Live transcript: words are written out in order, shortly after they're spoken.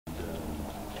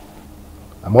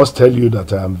I must tell you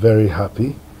that I am very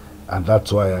happy, and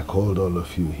that's why I called all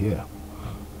of you here.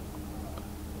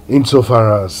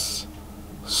 Insofar as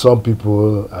some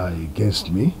people are against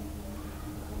me,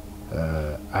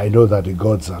 I know that the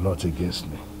gods are not against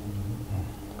me.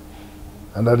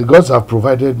 And that the gods have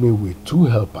provided me with two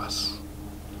helpers.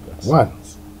 One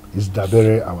is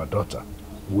Dabere, our daughter.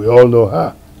 We all know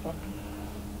her.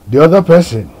 The other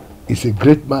person is a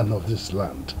great man of this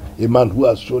land, a man who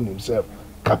has shown himself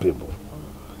capable.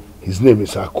 His name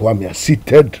is Akwamia,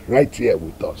 seated right here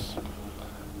with us.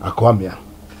 Akwamia,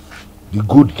 the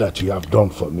good that you have done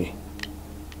for me,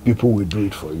 people will do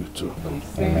it for you too.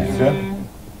 Amen.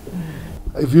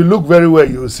 If you look very well,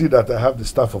 you will see that I have the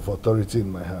staff of authority in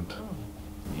my hand.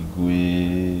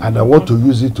 And I want to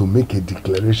use it to make a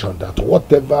declaration that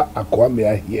whatever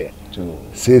Akwamia here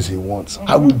says he wants,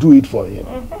 I will do it for him.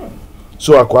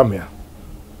 So Akwamia,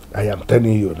 I am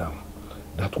telling you now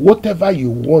that whatever you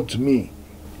want me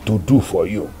to do for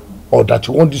you, or that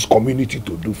you want this community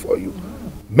to do for you,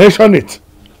 mention it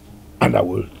and I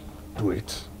will do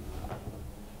it.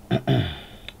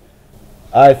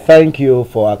 I thank you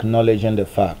for acknowledging the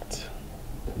fact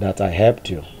that I helped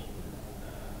you.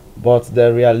 But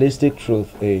the realistic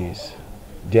truth is,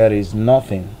 there is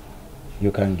nothing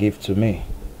you can give to me.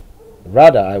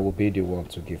 Rather, I will be the one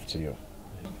to give to you.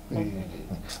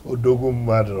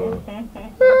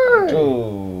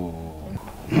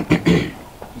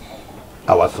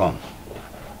 Our son,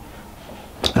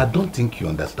 I don't think you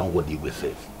understand what Igwe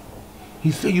says.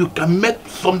 He said you can make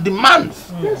some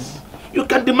demands. Yes. You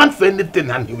can demand for anything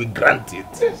and he will grant it.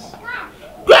 Yes.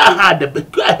 Go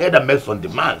ahead and make some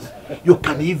demands. You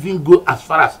can even go as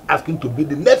far as asking to be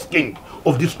the next king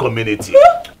of this community.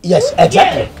 Yes,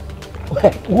 exactly.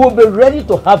 Okay. We'll be ready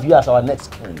to have you as our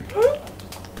next king.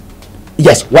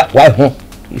 Yes, why?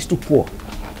 He's too poor.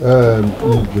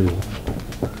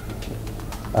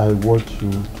 I want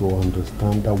you to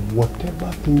understand that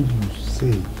whatever thing you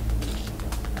say,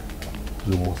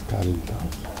 you must carry it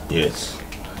out. Yes.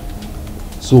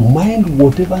 So mind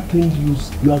whatever thing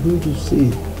you are going to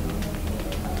say.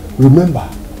 Remember,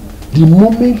 the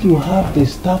moment you have the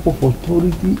staff of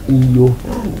authority in your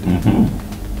hand,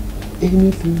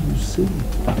 anything you say,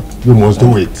 you must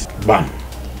do it. Bam.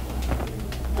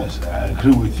 Yes, I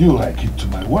agree with you, I keep to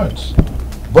my words.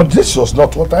 But this was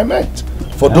not what I meant.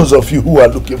 For those of you who are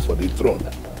looking for the throne.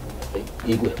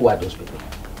 Igwe, who are those people?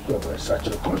 You have such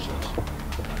a conscience.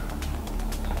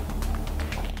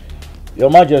 Your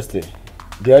Majesty,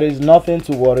 there is nothing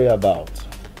to worry about.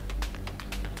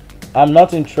 I'm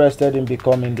not interested in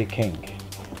becoming the king.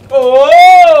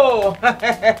 Oh!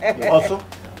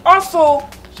 Also,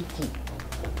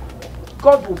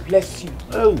 God will bless you.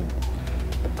 Oh.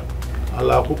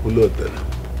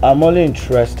 I'm only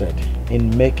interested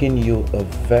in making you a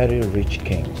very rich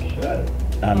king.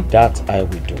 And that I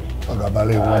will do.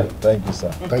 Thank you,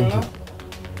 sir. Thank you.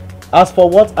 As for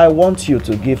what I want you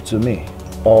to give to me,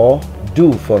 or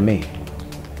do for me,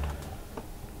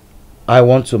 I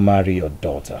want to marry your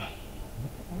daughter.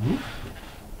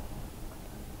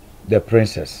 The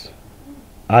princess.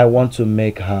 I want to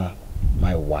make her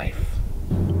my wife.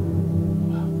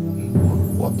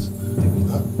 What?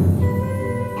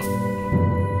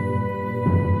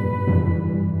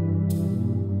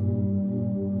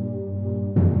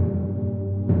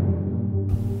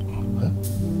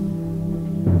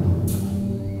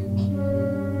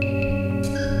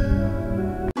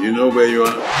 You know where you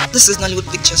are? This is Nollywood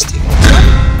Pictures TV.